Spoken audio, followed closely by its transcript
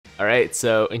Alright,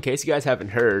 so in case you guys haven't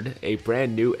heard, a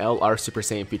brand new LR Super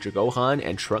Saiyan Future Gohan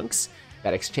and Trunks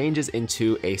that exchanges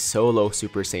into a solo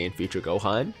Super Saiyan Future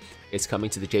Gohan is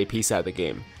coming to the JP side of the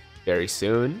game very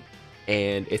soon.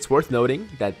 And it's worth noting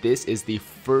that this is the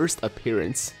first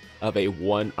appearance of a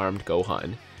one-armed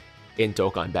Gohan in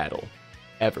Dokkan Battle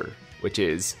ever, which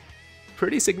is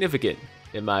pretty significant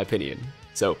in my opinion.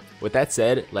 So with that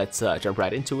said, let's jump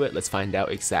right into it. Let's find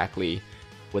out exactly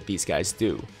what these guys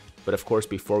do. But of course,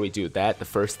 before we do that, the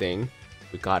first thing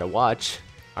we gotta watch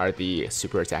are the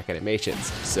super attack animations.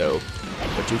 So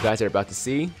what you guys are about to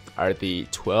see are the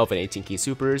 12 and 18 key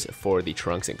supers for the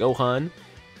Trunks and Gohan,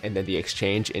 and then the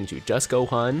exchange into just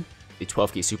Gohan, the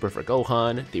 12 key super for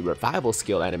Gohan, the revival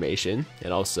skill animation,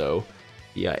 and also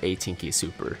the 18 key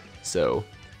super. So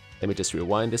let me just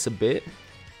rewind this a bit.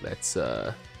 Let's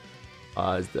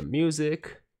pause the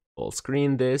music, full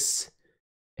screen this,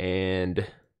 and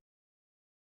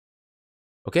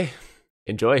okay,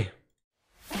 enjoy.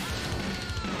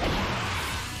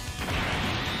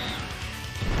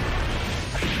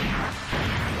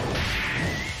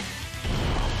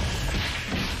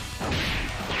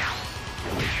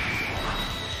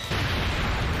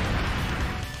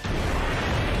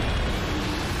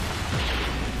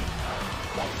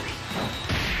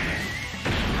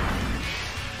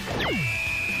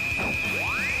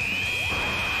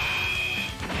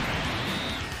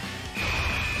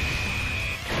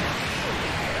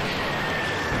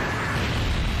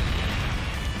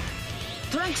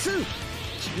 Trunks,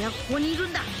 君はここにいる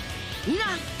んだ。いいな、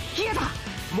ヒゲだ。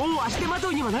もう足手まと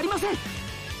いにはなりません。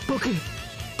僕、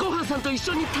ごはんさんと一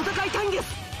緒に戦いたいんで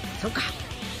す。そうか。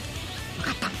分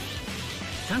かった。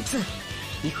トランクス、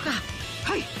行くか。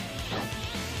はい。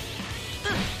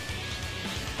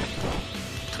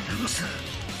トランクス、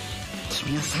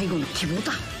君は最後の希望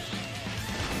だ。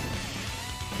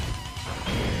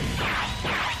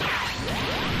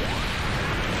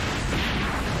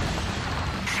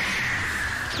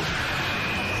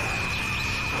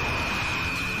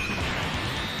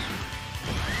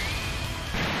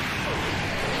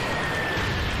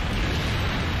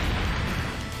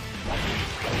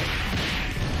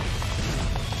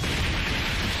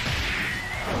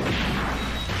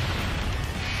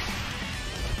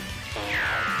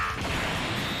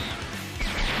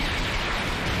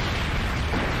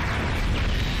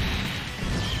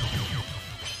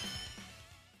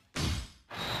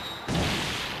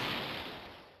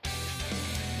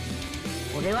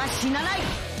俺は死なない。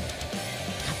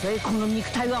たとえこの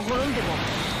肉体は滅んでも、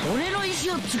俺の意志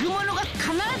を継ぐ者が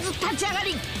必ず立ち上が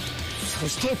り、そ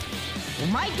してお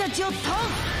前たちを問う。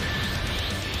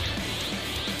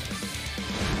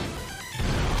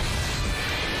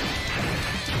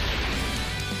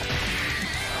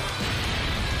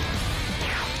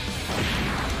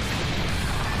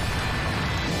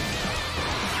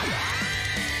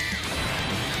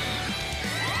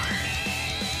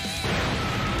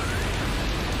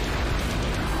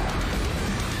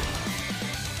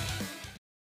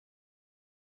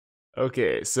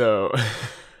Okay, so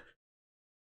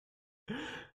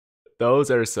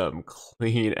those are some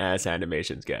clean ass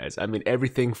animations, guys. I mean,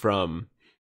 everything from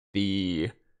the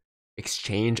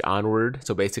exchange onward,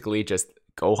 so basically just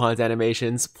Gohan's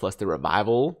animations plus the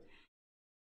revival.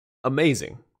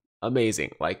 Amazing.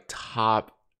 Amazing. Like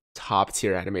top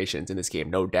tier animations in this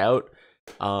game, no doubt.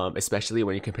 Especially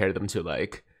when you compare them to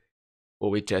like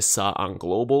what we just saw on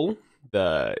Global,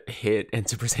 the Hit and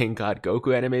Super Saiyan God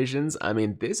Goku animations. I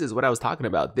mean, this is what I was talking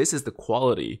about. This is the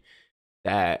quality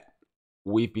that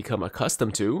we've become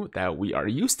accustomed to, that we are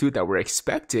used to, that we're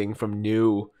expecting from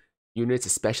new units,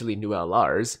 especially new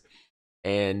LRs.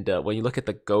 And when you look at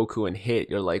the Goku and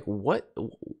Hit, you're like, what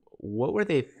were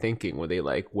they thinking when they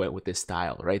like went with this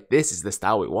style, right? This is the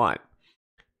style we want.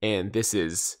 And this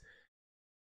is,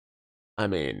 I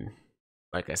mean,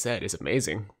 like I said, it's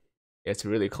amazing. It's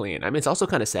really clean. I mean, it's also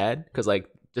kind of sad because, like,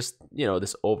 just, you know,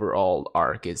 this overall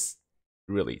arc is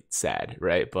really sad,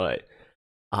 right? But,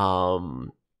 I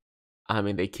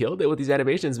mean, they killed it with these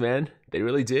animations, man. They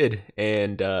really did.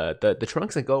 And the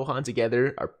Trunks and Gohan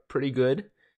together are pretty good.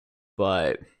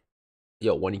 But,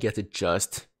 yo, when you get to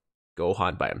just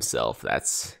Gohan by himself,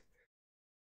 that's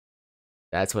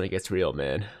when it gets real,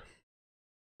 man.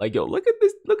 Like, yo, look at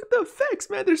this. Look at the effects,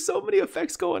 man. There's so many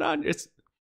effects going on.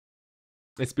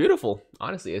 It's beautiful.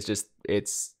 Honestly, it's just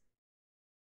it's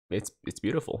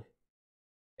beautiful.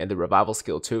 And the revival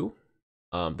skill too.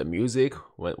 The music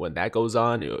when that goes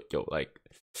on, yo, like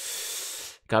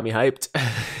got me hyped.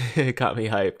 It got me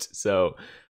hyped. So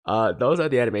those are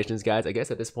the animations, guys. I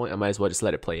guess at this point I might as well just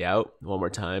let it play out one more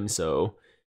time so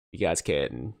you guys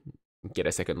can get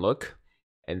a second look,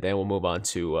 and then we'll move on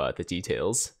to the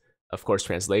details Of course,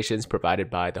 translations provided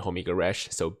by the homie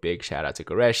Goresh, so big shout out to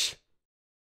Goresh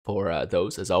for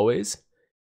those as always.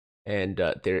 And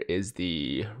there is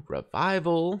the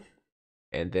revival,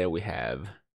 and then we have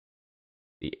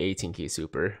the 18 key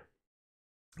super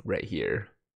right here.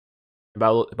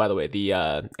 By the way, the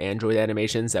Android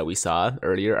animations that we saw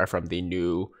earlier are from the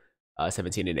new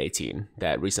 17 and 18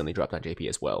 that recently dropped on JP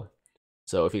as well.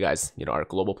 So if you guys, are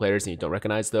global players and you don't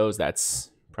recognize those,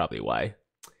 that's probably why.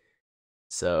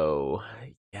 So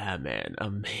yeah, man,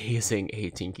 amazing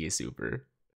 18 key super.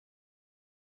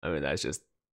 I mean,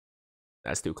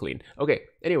 that's too clean. Okay,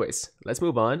 anyways, let's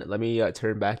move on. Let me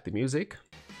turn back the music.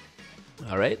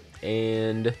 All right,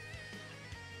 and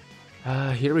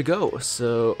here we go.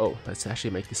 So, let's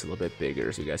actually make this a little bit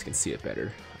bigger so you guys can see it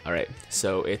better. All right,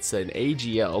 so it's an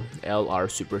AGL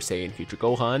LR Super Saiyan Future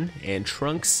Gohan and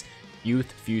Trunks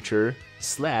Youth Future /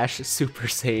 Super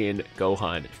Saiyan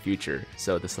Gohan Future.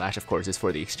 So the slash, of course, is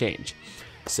for the exchange.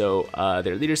 So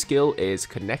their leader skill is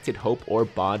Connected Hope or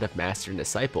Bond of Master and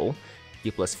Disciple. E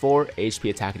 +4,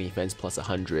 HP attack and defense plus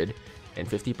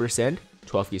 150%.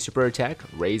 12 key super attack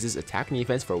raises attack and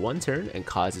defense for 1 turn and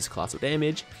causes colossal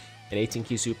damage. And 18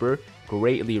 key super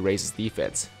greatly raises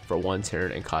defense for 1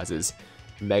 turn and causes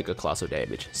mega colossal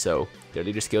damage. So their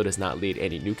leader skill does not lead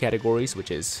any new categories,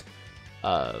 which is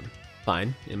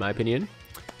fine in my opinion.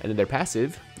 And then their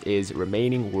passive is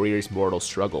Remaining Warrior's Mortal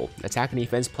Struggle. Attack and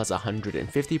defense plus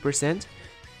 150%.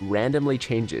 Randomly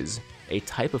changes a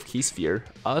type of key sphere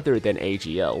other than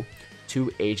AGL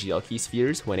to AGL key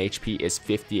spheres when HP is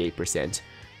 58%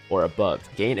 or above.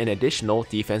 Gain an additional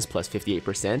defense plus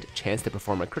 58%, chance to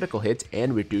perform a critical hit,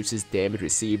 and reduces damage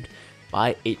received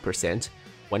by 8%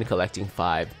 when collecting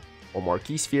 5 or more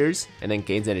key spheres, and then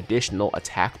gains an additional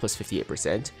attack plus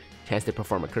 58%, chance to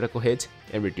perform a critical hit,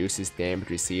 and reduces damage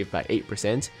received by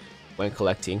 8% when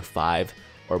collecting 5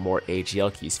 or more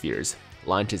AGL key spheres.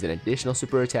 Launches an additional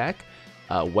super attack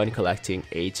when collecting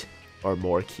 8 or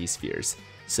more key spheres.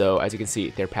 So as you can see,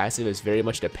 their passive is very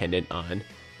much dependent on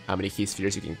how many key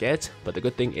spheres you can get, but the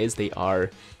good thing is they are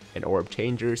an orb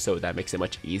changer, so that makes it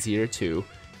much easier to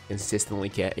consistently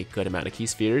get a good amount of key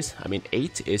spheres. I mean,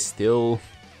 8 is still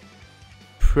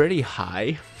pretty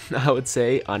high, I would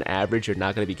say. On average, you're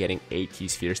not going to be getting 8 key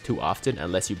spheres too often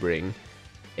unless you bring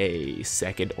a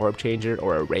second orb changer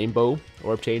or a rainbow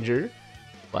orb changer.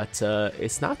 But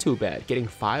it's not too bad. Getting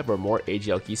 5 or more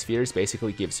AGL key spheres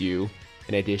basically gives you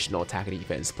an additional attack and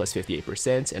defense plus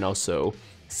 58% and also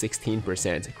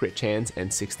 16% crit chance and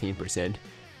 16%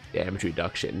 damage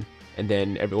reduction. And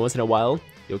then every once in a while,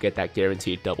 you'll get that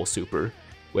guaranteed double super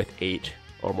with 8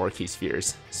 or more key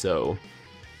spheres. So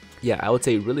yeah, I would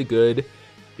say really good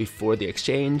before the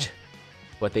exchange,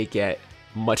 but they get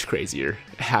much crazier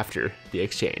after the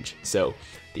exchange. So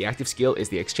the active skill is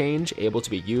the exchange, able to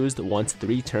be used once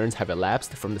 3 turns have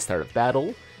elapsed from the start of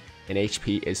battle, and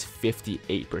HP is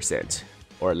 58%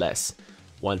 or less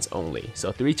once only.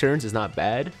 So 3 turns is not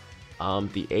bad.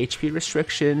 The HP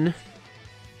restriction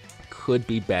could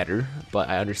be better, but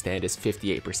I understand it's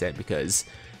 58% because,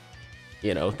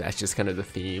 that's just kind of the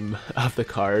theme of the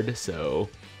card. So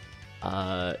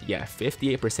yeah,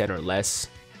 58% or less,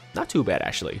 not too bad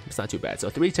actually. It's not too bad. So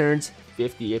 3 turns,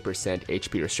 58%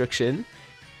 HP restriction,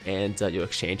 and you'll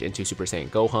exchange into Super Saiyan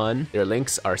Gohan. Their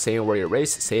links are Saiyan Warrior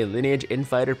Race, Saiyan Lineage,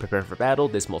 Infighter, Prepare for Battle,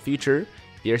 Dismal Future,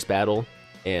 Fierce Battle,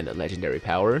 and Legendary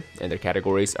Power. And their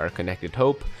categories are Connected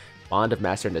Hope, Bond of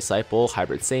Master and Disciple,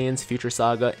 Hybrid Saiyans, Future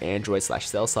Saga, Android /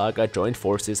 Cell Saga, Joined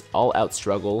Forces, All Out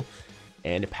Struggle,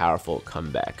 and Powerful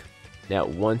Comeback. Now,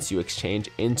 once you exchange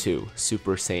into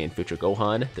Super Saiyan Future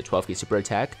Gohan, the 12 key super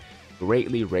attack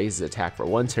greatly raises attack for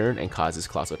 1 turn and causes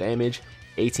colossal damage.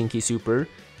 18 key super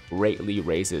greatly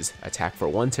raises attack for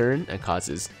 1 turn and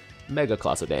causes mega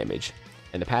colossal damage.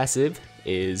 And the passive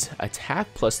is attack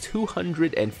plus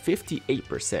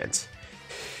 258%.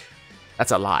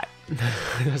 That's a lot.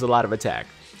 There's a lot of attack.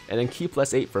 And then key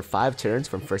plus 8 for 5 turns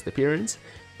from first appearance.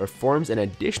 Performs an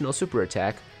additional super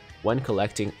attack when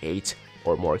collecting 8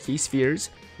 or more key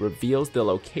spheres. Reveals the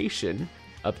location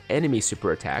of enemy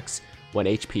super attacks when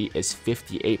HP is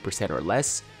 58% or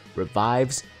less.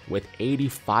 Revives with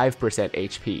 85%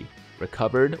 HP,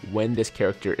 recovered when this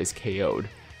character is KO'd,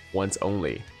 once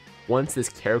only. Once this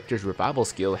character's revival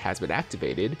skill has been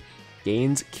activated,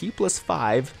 gains key plus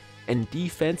 5 and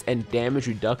defense and damage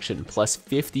reduction plus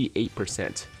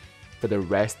 58% for the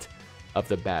rest of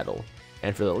the battle.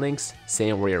 And for the links,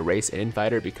 Saiyan Warrior Race and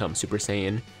Infighter become Super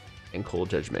Saiyan and Cold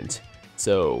Judgment.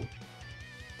 So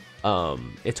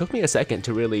it took me a second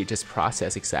to really just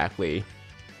process exactly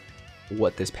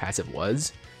what this passive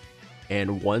was,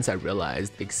 and once I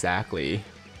realized exactly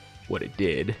what it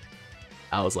did,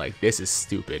 I was like, this is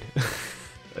stupid.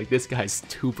 Like, this guy's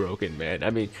too broken, man. I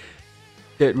mean,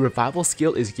 the revival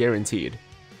skill is guaranteed,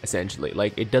 essentially.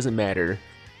 Like, it doesn't matter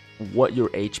what your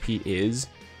HP is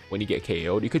when you get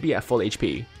KO'd. You could be at full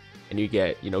HP and you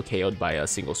get, you know, KO'd by a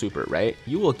single super, right?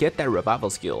 You will get that revival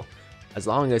skill as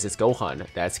long as it's Gohan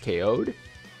that's KO'd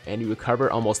and you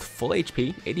recover almost full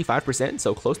HP, 85%,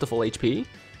 so close to full HP.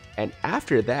 And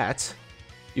after that,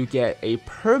 you get a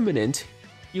permanent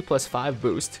Q plus 5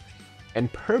 boost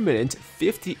and permanent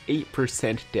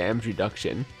 58% damage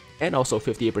reduction and also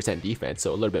 58% defense,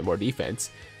 so a little bit more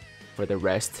defense for the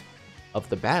rest of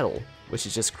the battle, which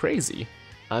is just crazy.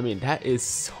 I mean, that is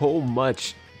so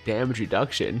much damage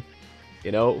reduction,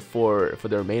 you know, for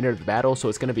the remainder of the battle, so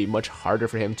it's going to be much harder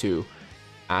for him to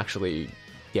actually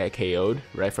get KO'd.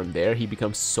 Right from there, he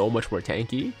becomes so much more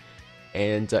tanky,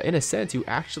 and in a sense, you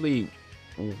actually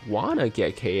want to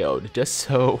get KO'd just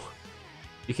so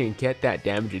you can get that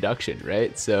damage reduction,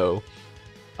 right? So,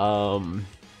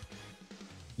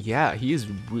 yeah, he is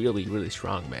really, really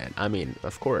strong, man. I mean,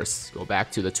 of course, go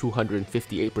back to the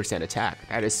 258% attack.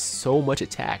 That is so much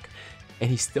attack. And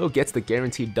he still gets the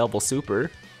guaranteed double super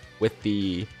with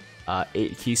the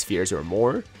 8 key spheres or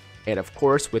more. And of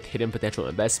course, with hidden potential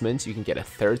investments, you can get a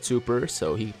third super.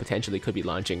 So he potentially could be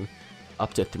launching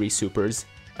up to 3 supers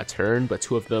a turn, but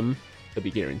 2 of them could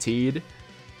be guaranteed.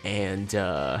 And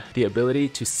the ability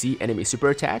to see enemy super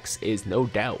attacks is no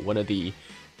doubt one of the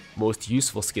most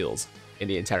useful skills in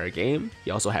the entire game.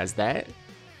 He also has that.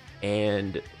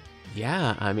 And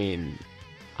yeah, I mean,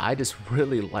 I just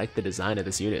really like the design of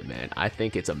this unit, man. I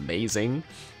think it's amazing.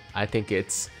 I think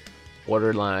it's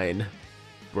borderline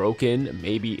broken.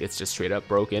 Maybe it's just straight up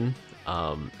broken.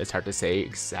 It's hard to say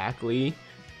exactly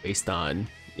based on,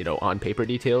 you know, on paper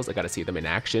details. I gotta see them in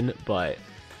action, but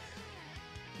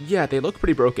yeah, they look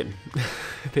pretty broken.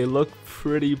 They look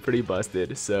pretty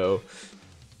busted. So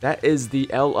that is the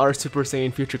LR Super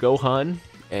Saiyan Future Gohan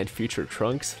and Future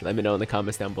Trunks. Let me know in the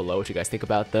comments down below what you guys think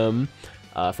about them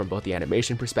from both the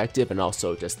animation perspective and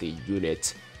also just the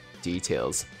unit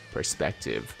details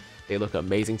perspective. They look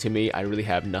amazing to me. I really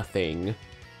have nothing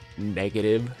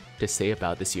negative to say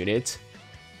about this unit,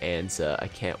 and I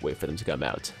can't wait for them to come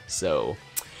out. So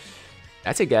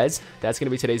that's it, guys. That's going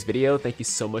to be today's video. Thank you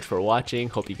so much for watching.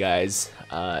 Hope you guys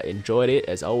enjoyed it.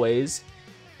 As always,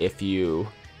 if you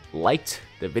liked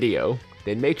the video,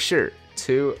 then make sure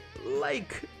to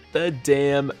like the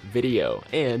damn video.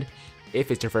 And if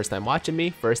it's your first time watching me,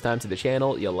 first time to the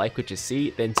channel, you'll like what you see,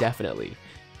 then definitely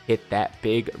hit that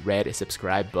big red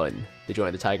subscribe button to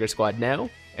join the Tiger Squad now.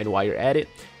 And while you're at it,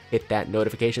 hit that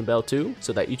notification bell too,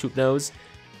 so that YouTube knows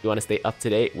you want to stay up to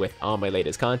date with all my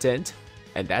latest content.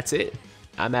 And that's it.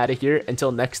 I'm out of here.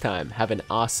 Until next time, have an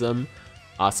awesome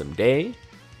day.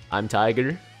 I'm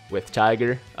Tiger with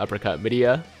Tiger Uppercut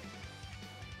Media,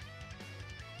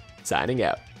 signing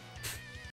out.